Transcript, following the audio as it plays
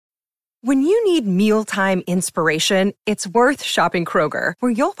When you need mealtime inspiration, it's worth shopping Kroger,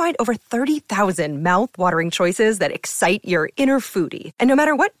 where you'll find over 30,000 mouth-watering choices that excite your inner foodie. And no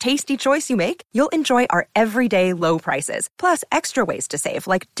matter what tasty choice you make, you'll enjoy our everyday low prices, plus extra ways to save,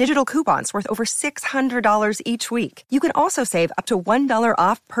 like digital coupons worth over $600 each week. You can also save up to $1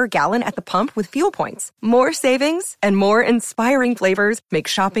 off per gallon at the pump with fuel points. More savings and more inspiring flavors make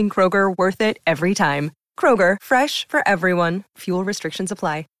shopping Kroger worth it every time. Kroger, fresh for everyone. Fuel restrictions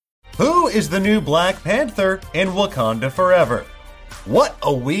apply. Who is the new Black Panther in Wakanda Forever? What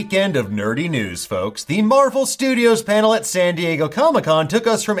a weekend of nerdy news, folks. The Marvel Studios panel at San Diego Comic-Con took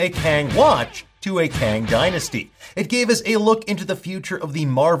us from a Kang watch to a Kang dynasty. It gave us a look into the future of the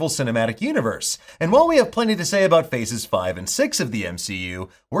Marvel Cinematic Universe. And while we have plenty to say about Phases 5 and 6 of the MCU,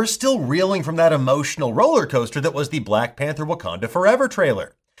 we're still reeling from that emotional roller coaster that was the Black Panther Wakanda Forever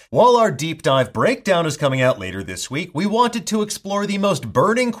trailer. While our deep dive breakdown is coming out later this week, we wanted to explore the most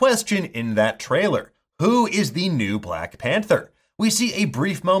burning question in that trailer. Who is the new Black Panther? We see a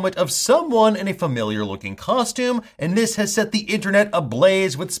brief moment of someone in a familiar-looking costume, and this has set the internet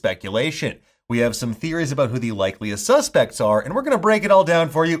ablaze with speculation. We have some theories about who the likeliest suspects are, and we're going to break it all down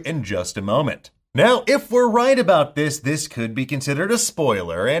for you in just a moment. Now, if we're right about this could be considered a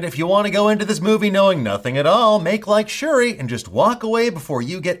spoiler, and if you want to go into this movie knowing nothing at all, make like Shuri and just walk away before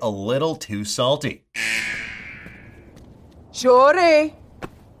you get a little too salty. Shuri!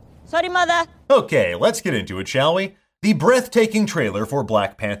 Sorry, mother. Okay, let's get into it, shall we? The breathtaking trailer for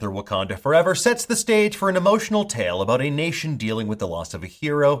Black Panther Wakanda Forever sets the stage for an emotional tale about a nation dealing with the loss of a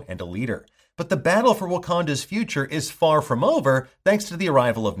hero and a leader. But the battle for Wakanda's future is far from over, thanks to the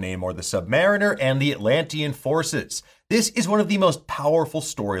arrival of Namor the Submariner and the Atlantean forces. This is one of the most powerful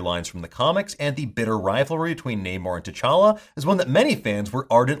storylines from the comics, and the bitter rivalry between Namor and T'Challa is one that many fans were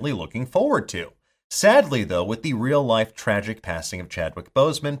ardently looking forward to. Sadly, though, with the real-life tragic passing of Chadwick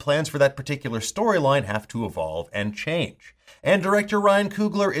Boseman, plans for that particular storyline have to evolve and change. And director Ryan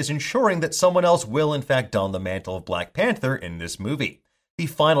Coogler is ensuring that someone else will in fact don the mantle of Black Panther in this movie. The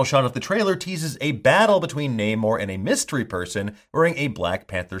final shot of the trailer teases a battle between Namor and a mystery person wearing a Black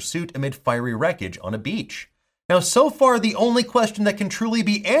Panther suit amid fiery wreckage on a beach. Now, so far, the only question that can truly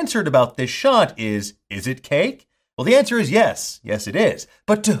be answered about this shot is it cake? Well, the answer is yes. Yes, it is.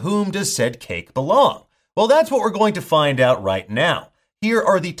 But to whom does said cake belong? Well, that's what we're going to find out right now. Here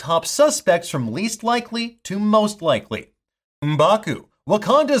are the top suspects from least likely to most likely. M'Baku.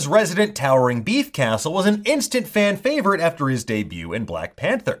 Wakanda's resident towering beef castle was an instant fan favorite after his debut in Black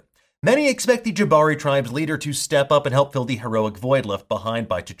Panther. Many expect the Jabari tribe's leader to step up and help fill the heroic void left behind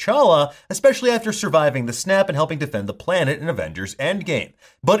by T'Challa, especially after surviving the snap and helping defend the planet in Avengers Endgame.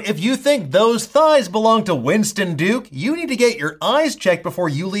 But if you think those thighs belong to Winston Duke, you need to get your eyes checked before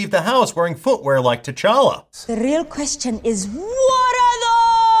you leave the house wearing footwear like T'Challa. The real question is, what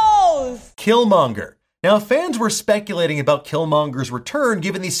are those? Killmonger. Now, fans were speculating about Killmonger's return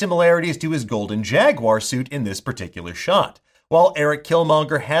given the similarities to his golden Jaguar suit in this particular shot. While Eric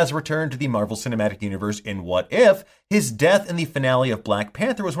Killmonger has returned to the Marvel Cinematic Universe in What If, his death in the finale of Black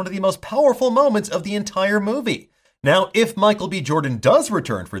Panther was one of the most powerful moments of the entire movie. Now, if Michael B. Jordan does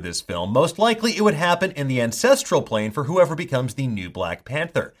return for this film, most likely it would happen in the ancestral plane for whoever becomes the new Black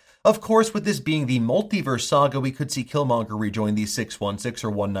Panther. Of course, with this being the multiverse saga, we could see Killmonger rejoin the 616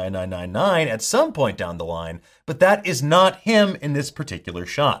 or 19999 at some point down the line, but that is not him in this particular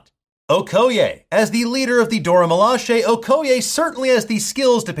shot. Okoye. As the leader of the Dora Milaje, Okoye certainly has the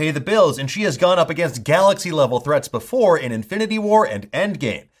skills to pay the bills, and she has gone up against galaxy-level threats before in Infinity War and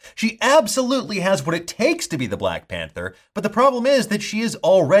Endgame. She absolutely has what it takes to be the Black Panther, but the problem is that she is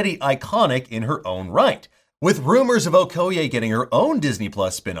already iconic in her own right. With rumors of Okoye getting her own Disney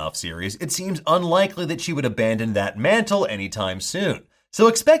Plus spin-off series, it seems unlikely that she would abandon that mantle anytime soon. So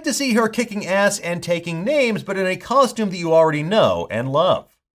expect to see her kicking ass and taking names, but in a costume that you already know and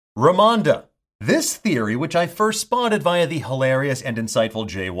love. Ramonda. This theory, which I first spotted via the hilarious and insightful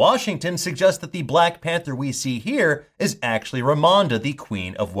Jay Washington, suggests that the Black Panther we see here is actually Ramonda, the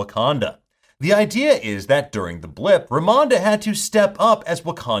Queen of Wakanda. The idea is that during the blip, Ramonda had to step up as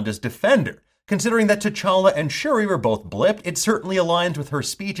Wakanda's defender. Considering that T'Challa and Shuri were both blipped, it certainly aligns with her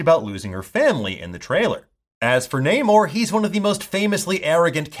speech about losing her family in the trailer. As for Namor, he's one of the most famously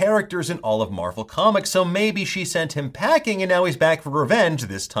arrogant characters in all of Marvel Comics, so maybe she sent him packing and now he's back for revenge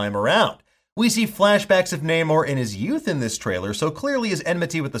this time around. We see flashbacks of Namor in his youth in this trailer, so clearly his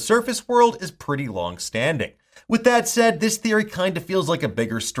enmity with the surface world is pretty long-standing. With that said, this theory kind of feels like a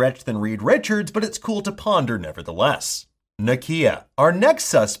bigger stretch than Reed Richards, but it's cool to ponder nevertheless. Nakia. Our next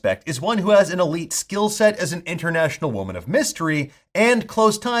suspect is one who has an elite skill set as an international woman of mystery and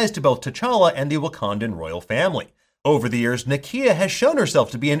close ties to both T'Challa and the Wakandan royal family. Over the years, Nakia has shown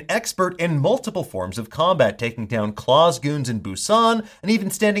herself to be an expert in multiple forms of combat, taking down Claw's goons in Busan and even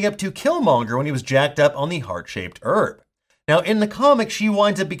standing up to Killmonger when he was jacked up on the heart-shaped herb. Now, in the comics, she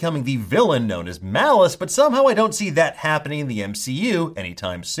winds up becoming the villain known as Malice, but somehow I don't see that happening in the MCU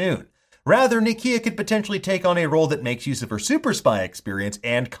anytime soon. Rather, Nakia could potentially take on a role that makes use of her super spy experience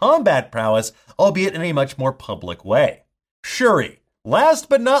and combat prowess, albeit in a much more public way. Shuri. Last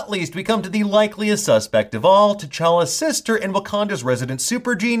but not least, we come to the likeliest suspect of all, T'Challa's sister and Wakanda's resident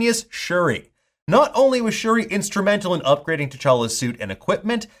super genius, Shuri. Not only was Shuri instrumental in upgrading T'Challa's suit and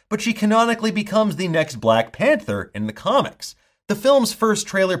equipment, but she canonically becomes the next Black Panther in the comics. The film's first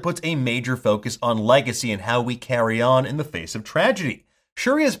trailer puts a major focus on legacy and how we carry on in the face of tragedy.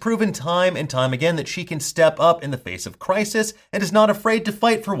 Shuri has proven time and time again that she can step up in the face of crisis and is not afraid to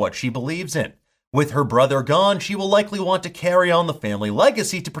fight for what she believes in. With her brother gone, she will likely want to carry on the family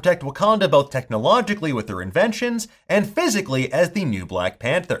legacy to protect Wakanda both technologically with her inventions and physically as the new Black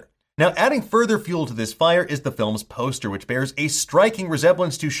Panther. Now, adding further fuel to this fire is the film's poster, which bears a striking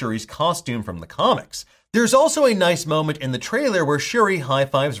resemblance to Shuri's costume from the comics. There's also a nice moment in the trailer where Shuri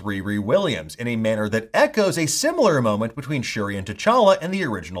high-fives Riri Williams in a manner that echoes a similar moment between Shuri and T'Challa and the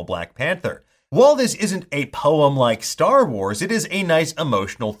original Black Panther. While this isn't a poem like Star Wars, it is a nice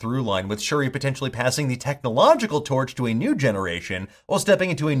emotional through line, with Shuri potentially passing the technological torch to a new generation while stepping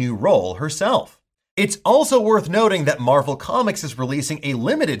into a new role herself. It's also worth noting that Marvel Comics is releasing a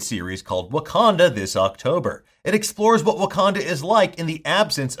limited series called Wakanda this October. It explores what Wakanda is like in the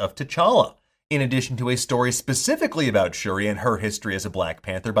absence of T'Challa. In addition to a story specifically about Shuri and her history as a Black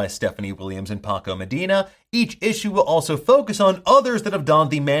Panther by Stephanie Williams and Paco Medina, each issue will also focus on others that have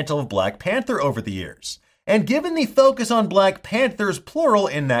donned the mantle of Black Panther over the years. And given the focus on Black Panthers plural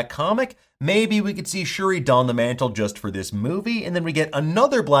in that comic, maybe we could see Shuri don the mantle just for this movie, and then we get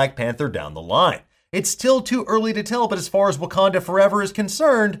another Black Panther down the line. It's still too early to tell, but as far as Wakanda Forever is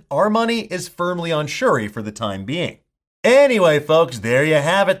concerned, our money is firmly on Shuri for the time being. Anyway, folks, there you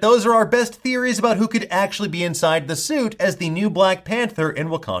have it. Those are our best theories about who could actually be inside the suit as the new Black Panther in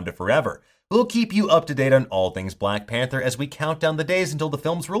Wakanda Forever. We'll keep you up to date on all things Black Panther as we count down the days until the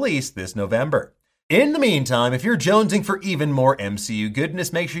film's release this November. In the meantime, if you're jonesing for even more MCU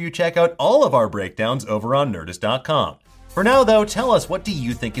goodness, make sure you check out all of our breakdowns over on Nerdist.com. For now, though, tell us, what do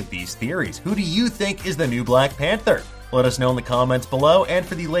you think of these theories? Who do you think is the new Black Panther? Let us know in the comments below, and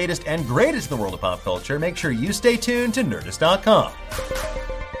for the latest and greatest in the world of pop culture, make sure you stay tuned to Nerdist.com.